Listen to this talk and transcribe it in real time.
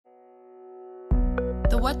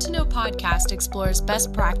The What to Know podcast explores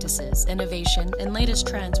best practices, innovation, and latest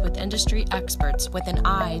trends with industry experts with an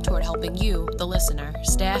eye toward helping you, the listener,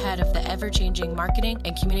 stay ahead of the ever-changing marketing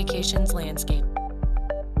and communications landscape.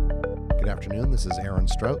 Good afternoon. This is Aaron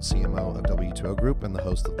Strout, CMO of W2O Group and the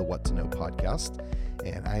host of the What to Know podcast.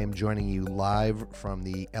 And I am joining you live from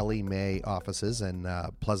the Ellie Mae offices in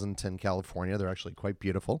Pleasanton, California. They're actually quite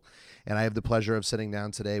beautiful. And I have the pleasure of sitting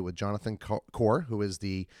down today with Jonathan Corr, who is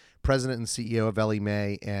the president and CEO of Ellie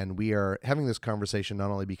Mae. And we are having this conversation not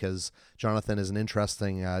only because Jonathan is an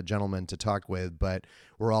interesting gentleman to talk with, but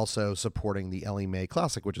we're also supporting the Ellie Mae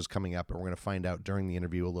Classic, which is coming up. And we're going to find out during the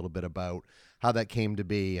interview a little bit about how that came to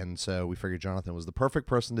be. And so we figured Jonathan was the perfect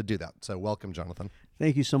person to do that. So welcome, Jonathan.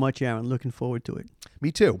 Thank you so much, Aaron. Looking forward to it.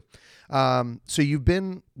 Me too. So you've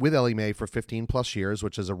been with Ellie Mae for 15 plus years,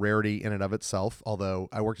 which is a rarity in and of itself. Although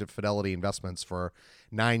I worked at Fidelity Investments for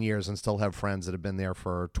 9 years and still have friends that have been there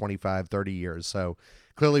for 25, 30 years. So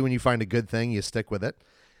clearly when you find a good thing, you stick with it.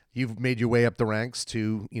 You've made your way up the ranks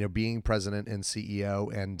to, being president and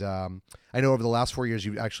CEO. And I know over the last 4 years,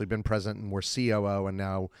 you've actually been president and were COO, and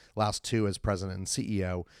now last 2 as president and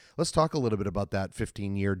CEO. Let's talk a little bit about that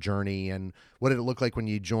 15-year journey and what did it look like when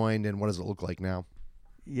you joined and what does it look like now?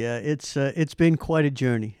 Yeah, it's been quite a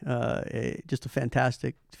journey, just a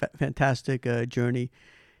fantastic journey.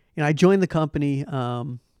 I joined the company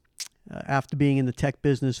after being in the tech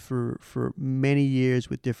business for many years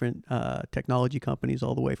with different technology companies,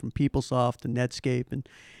 all the way from PeopleSoft to Netscape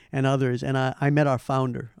and others. And I met our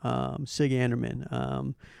founder, Sig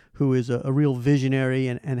Anderman, who is a real visionary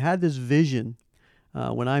and had this vision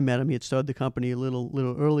when I met him. He had started the company a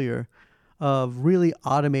little earlier of really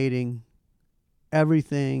automating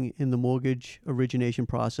everything in the mortgage origination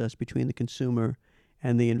process between the consumer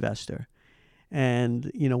and the investor.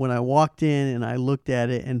 And, when I walked in and I looked at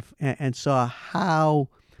it and saw how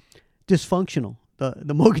dysfunctional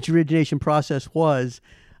the mortgage origination process was,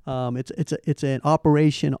 it's an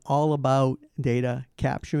operation all about data,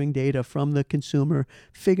 capturing data from the consumer,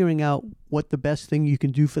 figuring out what the best thing you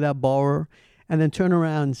can do for that borrower, and then turn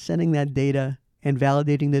around and sending that data and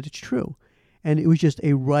validating that it's true. And it was just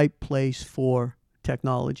a right place for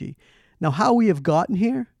technology. Now, how we have gotten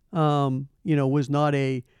here, was not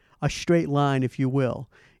a straight line, if you will.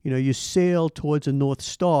 You sail towards a North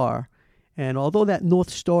Star, and although that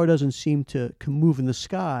North Star doesn't seem to move in the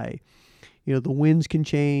sky, the winds can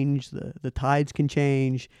change, the tides can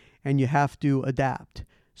change, and you have to adapt.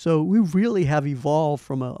 So we really have evolved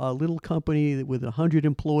from a little company with 100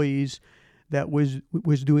 employees that was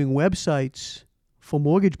doing websites for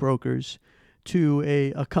mortgage brokers to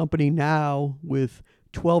a company now with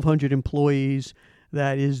 1,200 employees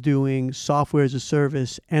that is doing software as a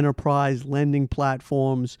service, enterprise lending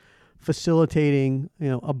platforms, facilitating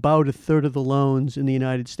about a third of the loans in the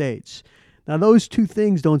United States. Now, those two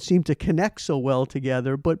things don't seem to connect so well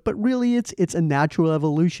together, but really it's a natural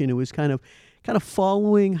evolution. It was kind of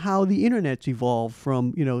following how the internet's evolved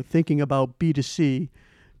from thinking about B2C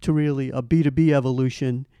to really a B2B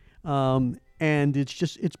evolution, and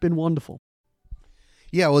it's been wonderful.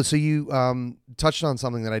 Yeah, well, so you touched on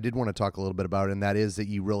something that I did want to talk a little bit about, and that is that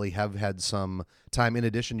you really have had some time, in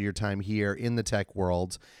addition to your time here in the tech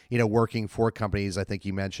world, working for companies. I think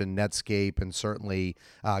you mentioned Netscape and certainly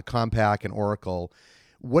Compaq and Oracle.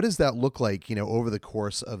 What does that look like, over the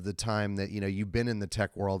course of the time that, you've been in the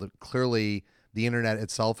tech world? Clearly, the internet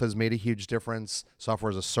itself has made a huge difference, software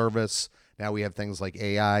as a service. Now we have things like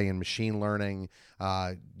AI and machine learning.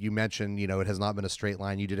 You mentioned, it has not been a straight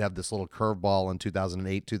line. You did have this little curveball in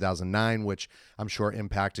 2008, 2009, which I'm sure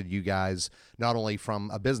impacted you guys, not only from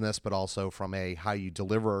a business, but also from how you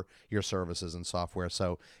deliver your services and software.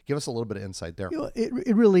 So give us a little bit of insight there.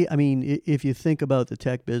 It really, if you think about the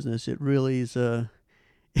tech business, it really is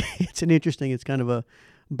it's kind of a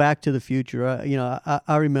back to the future.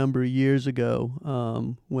 I remember years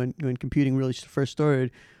ago when computing really first started,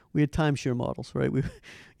 we had timeshare models, right?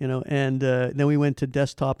 Then we went to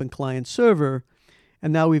desktop and client server,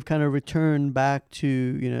 and now we've kind of returned back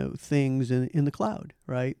to things in the cloud,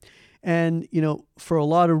 right? And for a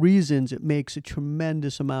lot of reasons, it makes a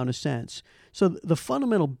tremendous amount of sense. So the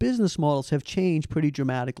fundamental business models have changed pretty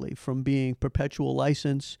dramatically from being perpetual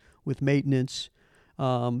license with maintenance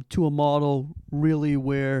to a model really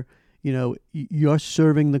where you're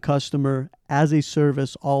serving the customer as a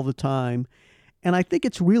service all the time. And I think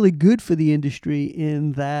it's really good for the industry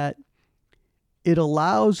in that it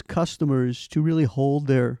allows customers to really hold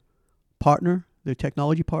their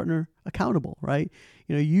technology partner accountable, right?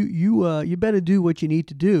 You better do what you need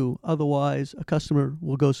to do, otherwise a customer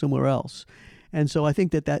will go somewhere else. And so I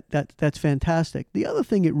think that's fantastic. The other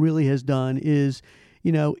thing it really has done is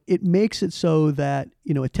it makes it so that,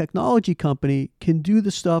 a technology company can do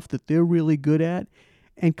the stuff that they're really good at,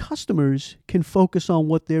 and customers can focus on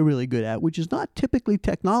what they're really good at, which is not typically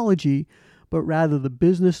technology, but rather the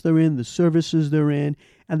business they're in, the services they're in,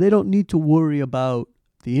 and they don't need to worry about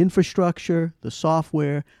the infrastructure, the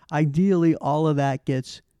software. Ideally, all of that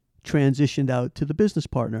gets transitioned out to the business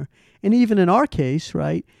partner. And even in our case,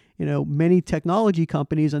 right, many technology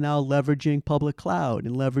companies are now leveraging public cloud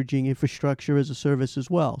and leveraging infrastructure as a service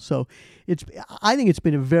as well. So I think it's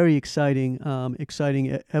been a very exciting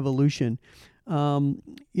evolution.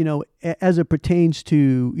 As it pertains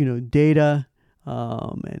to, data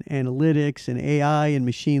and analytics and AI and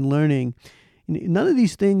machine learning, none of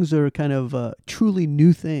these things are kind of truly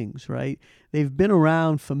new things, right? They've been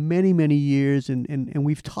around for many, many years, and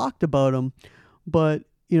we've talked about them. But,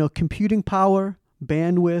 computing power,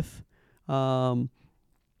 bandwidth,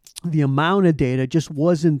 the amount of data just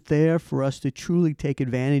wasn't there for us to truly take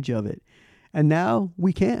advantage of it. And now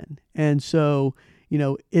we can. And so,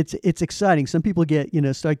 it's exciting. Some people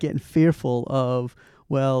start getting fearful of,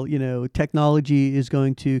 technology is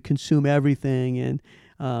going to consume everything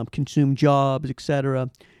and consume jobs, et cetera.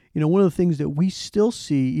 One of the things that we still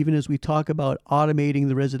see, even as we talk about automating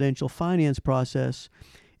the residential finance process,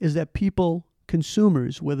 is that people,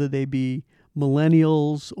 consumers, whether they be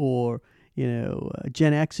millennials or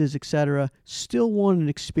Gen X's, et cetera, still want an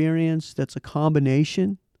experience that's a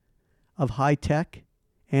combination of high tech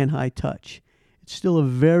and high touch. It's still a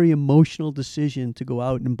very emotional decision to go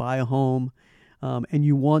out and buy a home, and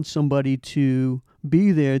you want somebody to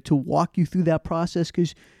be there to walk you through that process,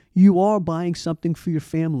 because you are buying something for your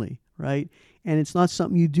family, right? And it's not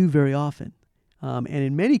something you do very often. And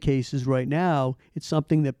in many cases right now, it's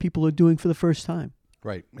something that people are doing for the first time.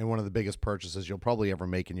 Right. And one of the biggest purchases you'll probably ever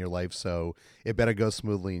make in your life. So it better go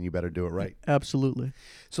smoothly and you better do it right. Absolutely.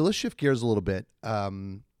 So let's shift gears a little bit.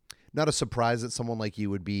 Not a surprise that someone like you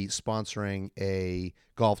would be sponsoring a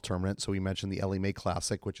golf tournament. So we mentioned the Ellie Mae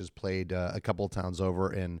Classic, which is played a couple of towns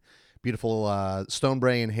over in beautiful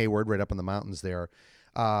Stonebrae and Hayward, right up in the mountains there.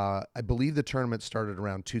 I believe the tournament started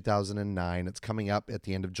around 2009. It's coming up at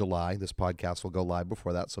the end of July. This podcast will go live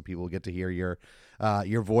before that, so people will get to hear your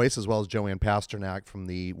voice, as well as Joanne Pasternak from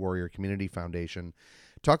the Warrior Community Foundation.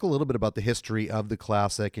 Talk a little bit about the history of the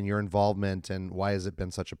Classic and your involvement, and why has it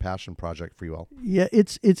been such a passion project for you all? Yeah,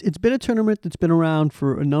 it's been a tournament that's been around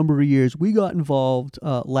for a number of years. We got involved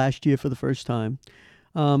last year for the first time.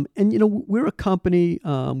 And, we're a company,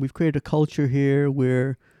 we've created a culture here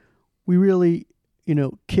where we really,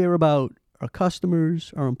 care about our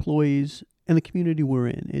customers, our employees, and the community we're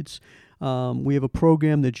in. We have a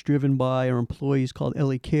program that's driven by our employees called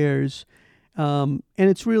Ellie Cares. And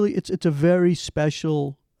it's a very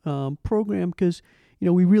special program because,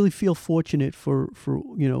 we really feel fortunate for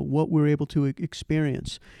what we're able to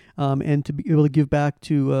experience and to be able to give back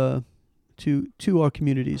to our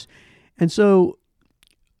communities. And so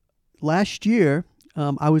last year,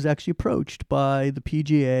 I was actually approached by the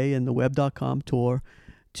PGA and the Web.com Tour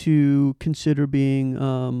to consider being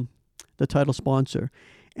the title sponsor.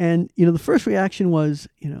 And, the first reaction was,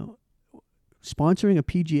 sponsoring a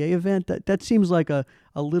PGA event, that seems like a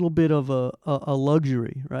little bit of a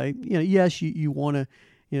luxury, right? Yes, you want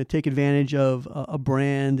to take advantage of a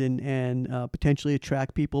brand and potentially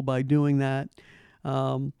attract people by doing that.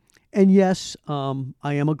 And yes,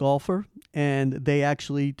 I am a golfer, and they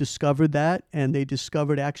actually discovered that, and they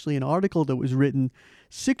discovered actually an article that was written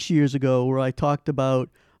 6 years ago where I talked about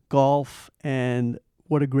golf and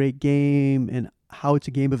what a great game and how it's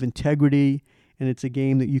a game of integrity, and it's a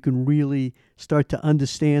game that you can really start to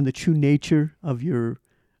understand the true nature of your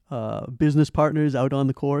business partners out on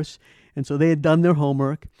the course. And so they had done their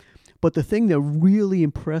homework. But the thing that really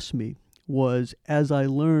impressed me was, as I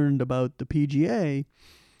learned about the PGA,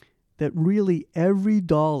 that really every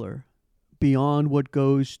dollar beyond what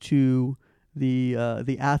goes to the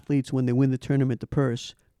athletes when they win the tournament, the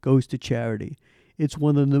purse, goes to charity. It's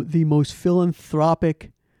one of the most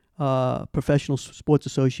philanthropic professional sports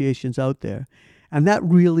associations out there. And that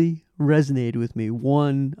really resonated with me.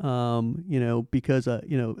 One, because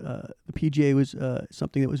the PGA was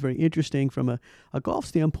something that was very interesting from a golf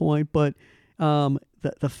standpoint, but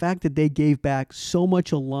the fact that they gave back so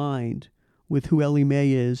much aligned with who Ellie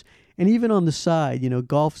Mae is. And even on the side,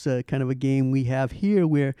 golf's a kind of a game we have here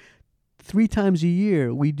where 3 times a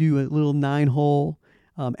year we do a little 9-hole.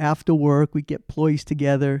 After work, we get employees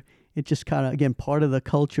together. It's just kind of, again, part of the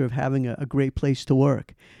culture of having a great place to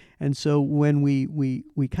work. And so when we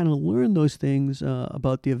kind of learned those things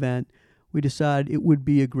about the event, we decided it would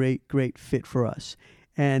be a great fit for us.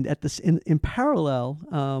 And at this, in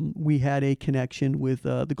parallel, we had a connection with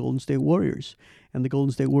the Golden State Warriors and the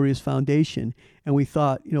Golden State Warriors Foundation. And we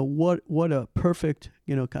thought, what a perfect,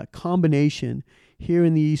 kind of combination here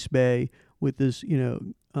in the East Bay with this,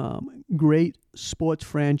 great sports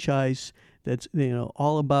franchise that's,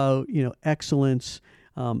 all about, excellence.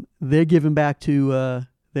 They're giving back to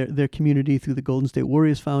their community through the Golden State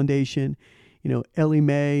Warriors Foundation. Ellie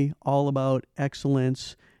Mae, all about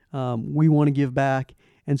excellence. We want to give back.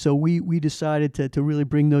 And so we decided to really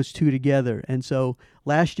bring those two together. And so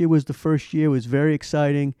last year was the first year. It was very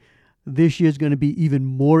exciting. This year is going to be even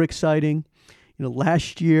more exciting.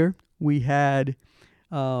 Last year we had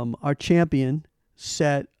our champion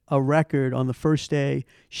set a record on the first day,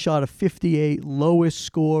 shot a 58, lowest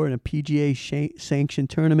score in a PGA sanctioned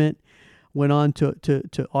tournament, went on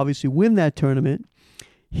to obviously win that tournament.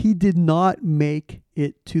 He did not make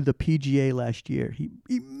it to the PGA last year. He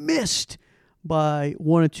missed by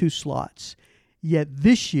 1 or 2 slots. Yet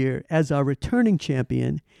this year, as our returning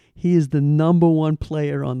champion, he is the #1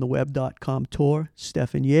 player on the Web.com tour,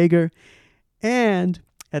 Stephan Jaeger. And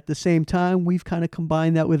at the same time, we've kind of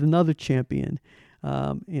combined that with another champion.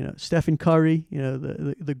 Stephen Curry,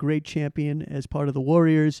 the great champion as part of the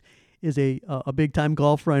Warriors, is a big-time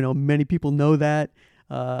golfer. I know many people know that.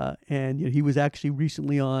 And he was actually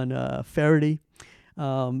recently on Faraday.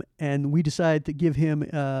 And we decided to give him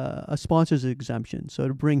a sponsor's exemption, so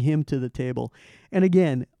to bring him to the table. And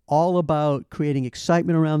again, all about creating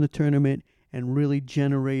excitement around the tournament and really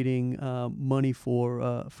generating money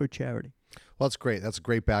for charity. Well, that's great. That's a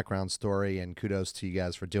great background story, and kudos to you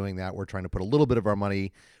guys for doing that. We're trying to put a little bit of our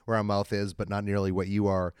money where our mouth is, but not nearly what you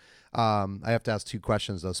are. I have to ask 2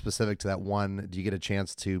 questions, though, specific to that. 1, do you get a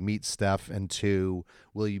chance to meet Steph? And 2,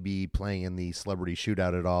 will you be playing in the celebrity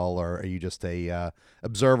shootout at all, or are you just a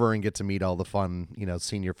observer and get to meet all the fun,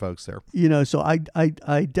 senior folks there? So I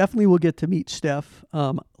definitely will get to meet Steph.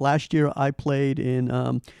 Last year I played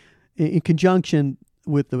in conjunction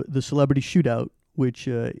with the celebrity shootout, which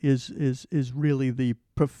is really the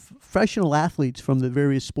professional athletes from the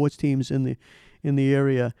various sports teams in the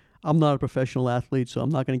area. I'm not a professional athlete, so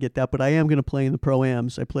I'm not going to get that, but I am going to play in the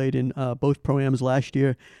Pro-Ams. I played in both Pro-Ams last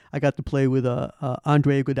year. I got to play with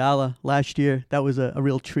Andre Iguodala last year. That was a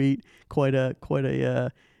real treat. Quite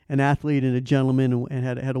an athlete and a gentleman, and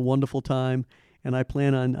had a wonderful time. And I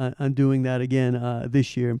plan on doing that again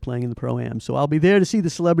this year and playing in the Pro-Am. So I'll be there to see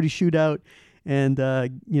the celebrity shootout, and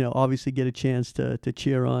obviously get a chance to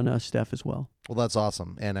cheer on Steph as well. Well, that's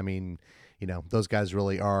awesome. And I mean, those guys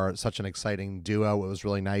really are such an exciting duo. It was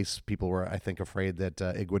really nice. People were, I think, afraid that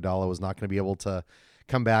Iguodala was not going to be able to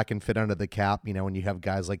come back and fit under the cap, when you have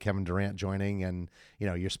guys like Kevin Durant joining, and,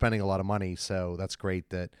 you're spending a lot of money. So that's great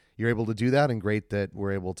that you're able to do that, and great that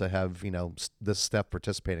we're able to have, this Steph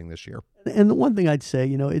participating this year. And the one thing I'd say,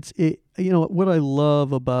 what I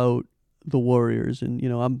love about the Warriors, and,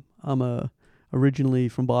 I'm originally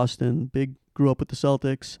from Boston, grew up with the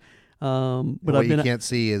Celtics. But what you can't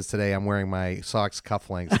see is today I'm wearing my Sox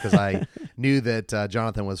cufflinks because I knew that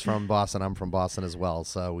Jonathan was from Boston. I'm from Boston as well,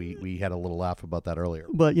 so we had a little laugh about that earlier.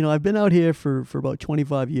 But I've been out here for about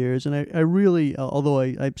 25 years, and I really, although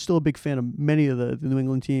I'm still a big fan of many of the New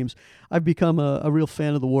England teams, I've become a real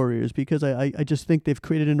fan of the Warriors because I just think they've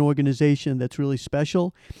created an organization that's really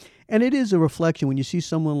special. And it is a reflection when you see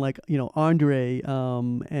someone like, Andre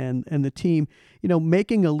and the team,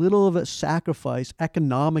 making a little of a sacrifice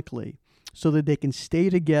economically so that they can stay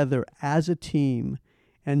together as a team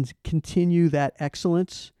and continue that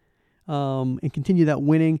excellence and continue that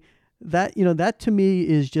winning. That, that to me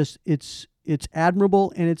is just, it's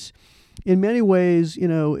admirable. And it's in many ways,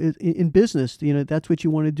 in business, that's what you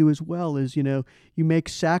want to do as well is, you make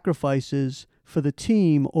sacrifices for the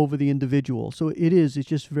team over the individual. So it's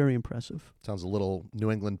just very impressive. Sounds a little New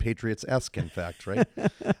England Patriots-esque, in fact, right?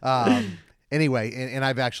 Anyway, and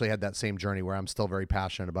I've actually had that same journey where I'm still very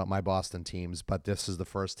passionate about my Boston teams, but this is the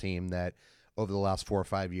first team that over the last 4 or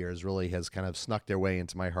 5 years really has kind of snuck their way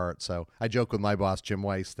into my heart. So I joke with my boss, Jim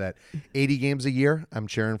Weiss, that 80 games a year, I'm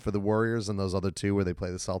cheering for the Warriors, and those other 2 where they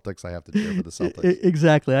play the Celtics, I have to cheer for the Celtics.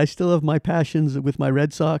 Exactly. I still have my passions with my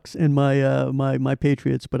Red Sox and my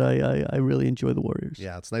Patriots, but I really enjoy the Warriors.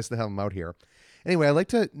 Yeah, it's nice to have them out here. Anyway, I'd like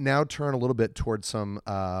to now turn a little bit towards some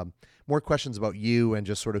more questions about you and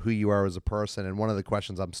just sort of who you are as a person. And one of the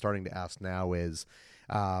questions I'm starting to ask now is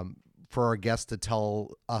for our guests to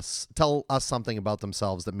tell us something about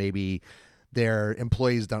themselves that maybe their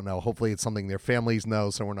employees don't know. Hopefully it's something their families know,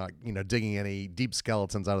 so we're not, digging any deep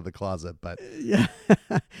skeletons out of the closet. But yeah.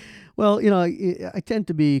 Well, I tend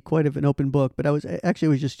to be quite of an open book, but I was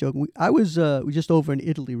just joking. I was just over in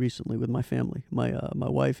Italy recently with my family, my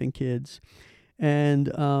wife and kids.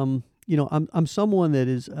 And I'm someone that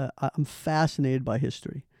is I'm fascinated by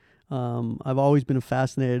history. I've always been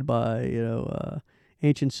fascinated by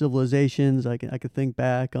ancient civilizations. I could think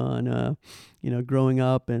back on growing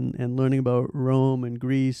up and learning about Rome and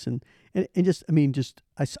Greece and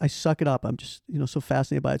I suck it up. I'm just so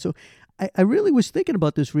fascinated by it. So I really was thinking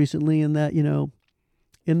about this recently, and that in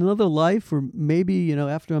another life, or maybe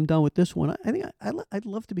after I'm done with this one, I think I'd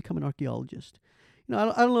love to become an archaeologist. I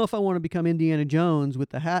don't know if I want to become Indiana Jones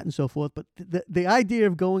with the hat and so forth, but the idea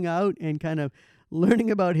of going out and kind of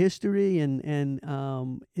learning about history and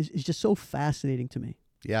is just so fascinating to me.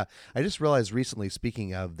 Yeah, I just realized recently,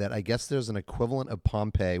 speaking of that, I guess there's an equivalent of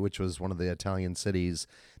Pompeii, which was one of the Italian cities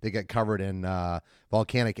that got covered in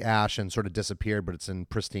volcanic ash and sort of disappeared, but it's in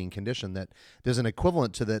pristine condition. That there's an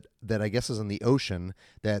equivalent to that I guess is in the ocean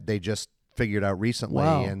that they just figured out recently.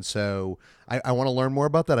 Wow. And so I want to learn more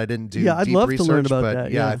about that. I didn't do I'd deep love research, to learn about but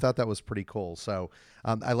that. yeah, I thought that was pretty cool. So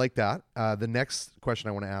I like that. The next question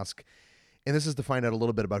I want to ask, and this is to find out a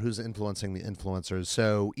little bit about who's influencing the influencers.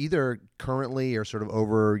 So either currently or sort of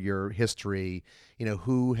over your history,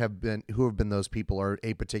 who have been those people, or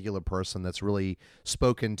a particular person that's really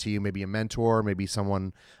spoken to you, maybe a mentor, maybe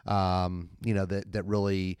someone, that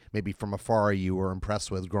really maybe from afar you were impressed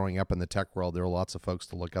with growing up in the tech world. There are lots of folks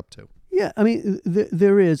to look up to. Yeah,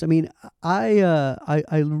 there is.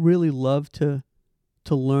 I really love to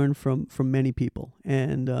learn from many people,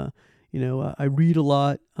 and I read a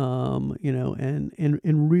lot,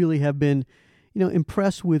 and really have been,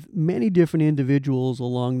 impressed with many different individuals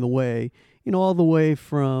along the way, all the way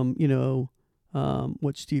from,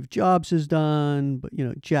 what Steve Jobs has done, but,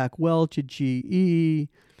 Jack Welch at GE,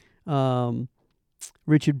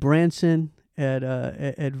 Richard Branson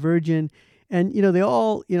at Virgin. And, they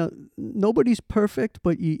all, nobody's perfect,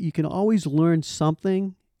 but you can always learn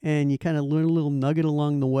something, and you kind of learn a little nugget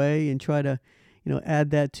along the way and try to,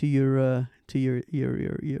 add that to your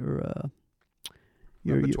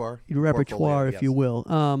repertoire, if you will.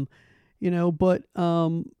 I'm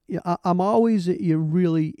always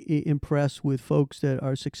really impressed with folks that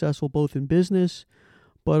are successful both in business,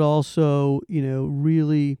 but also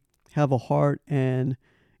really have a heart and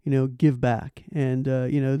give back. And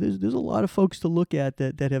there's a lot of folks to look at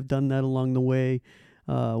that have done that along the way.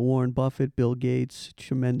 Warren Buffett, Bill Gates,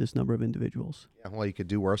 tremendous number of individuals. Yeah, well, you could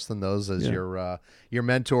do worse than those as your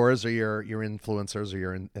mentors or your influencers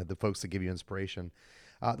or the folks that give you inspiration.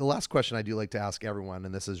 The last question I do like to ask everyone,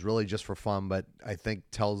 and this is really just for fun, but I think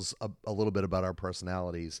tells a little bit about our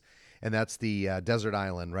personalities, and that's the desert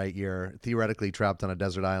island, right? You're theoretically trapped on a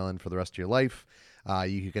desert island for the rest of your life.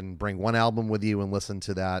 You can bring one album with you and listen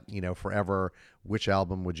to that, forever. Which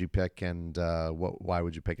album would you pick, and why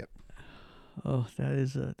would you pick it? Oh, that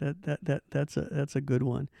is that's a good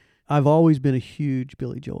one. I've always been a huge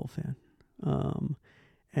Billy Joel fan,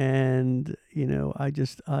 and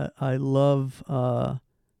I love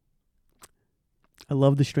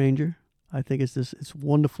The Stranger. I think it's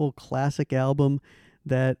wonderful classic album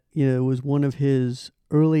that was one of his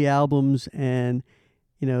early albums, and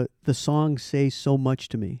the songs say so much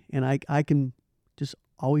to me, and I can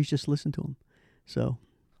always just listen to them. So.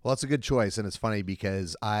 Well, that's a good choice, and it's funny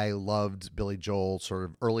because I loved Billy Joel sort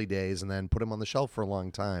of early days and then put him on the shelf for a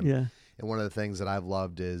long time. Yeah. And one of the things that I've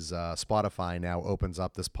loved is Spotify now opens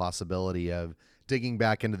up this possibility of digging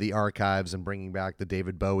back into the archives and bringing back the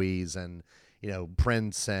David Bowies and,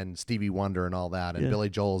 Prince and Stevie Wonder and all that. And Billy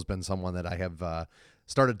Joel has been someone that I have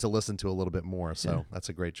started to listen to a little bit more, so that's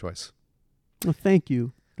a great choice. Well, thank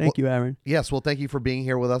you. Thank you, Aaron. Yes, well, thank you for being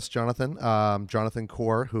here with us, Jonathan. Jonathan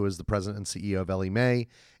Corr, who is the president and CEO of Ellie Mae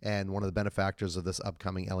and one of the benefactors of this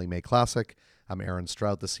upcoming Ellie Mae Classic. I'm Aaron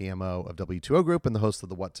Strout, the CMO of W2O Group and the host of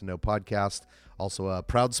the What to Know podcast, also a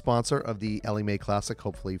proud sponsor of the Ellie Mae Classic,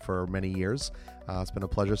 hopefully for many years. It's been a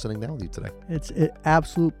pleasure sitting down with you today. It's an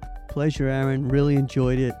absolute pleasure, Aaron. Really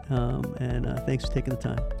enjoyed it, and thanks for taking the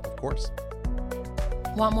time. Of course.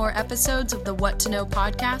 Want more episodes of the What to Know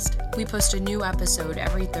podcast? We post a new episode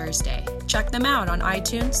every Thursday. Check them out on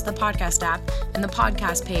iTunes, the podcast app, and the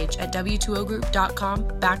podcast page at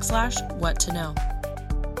w2ogroup.com/what to know.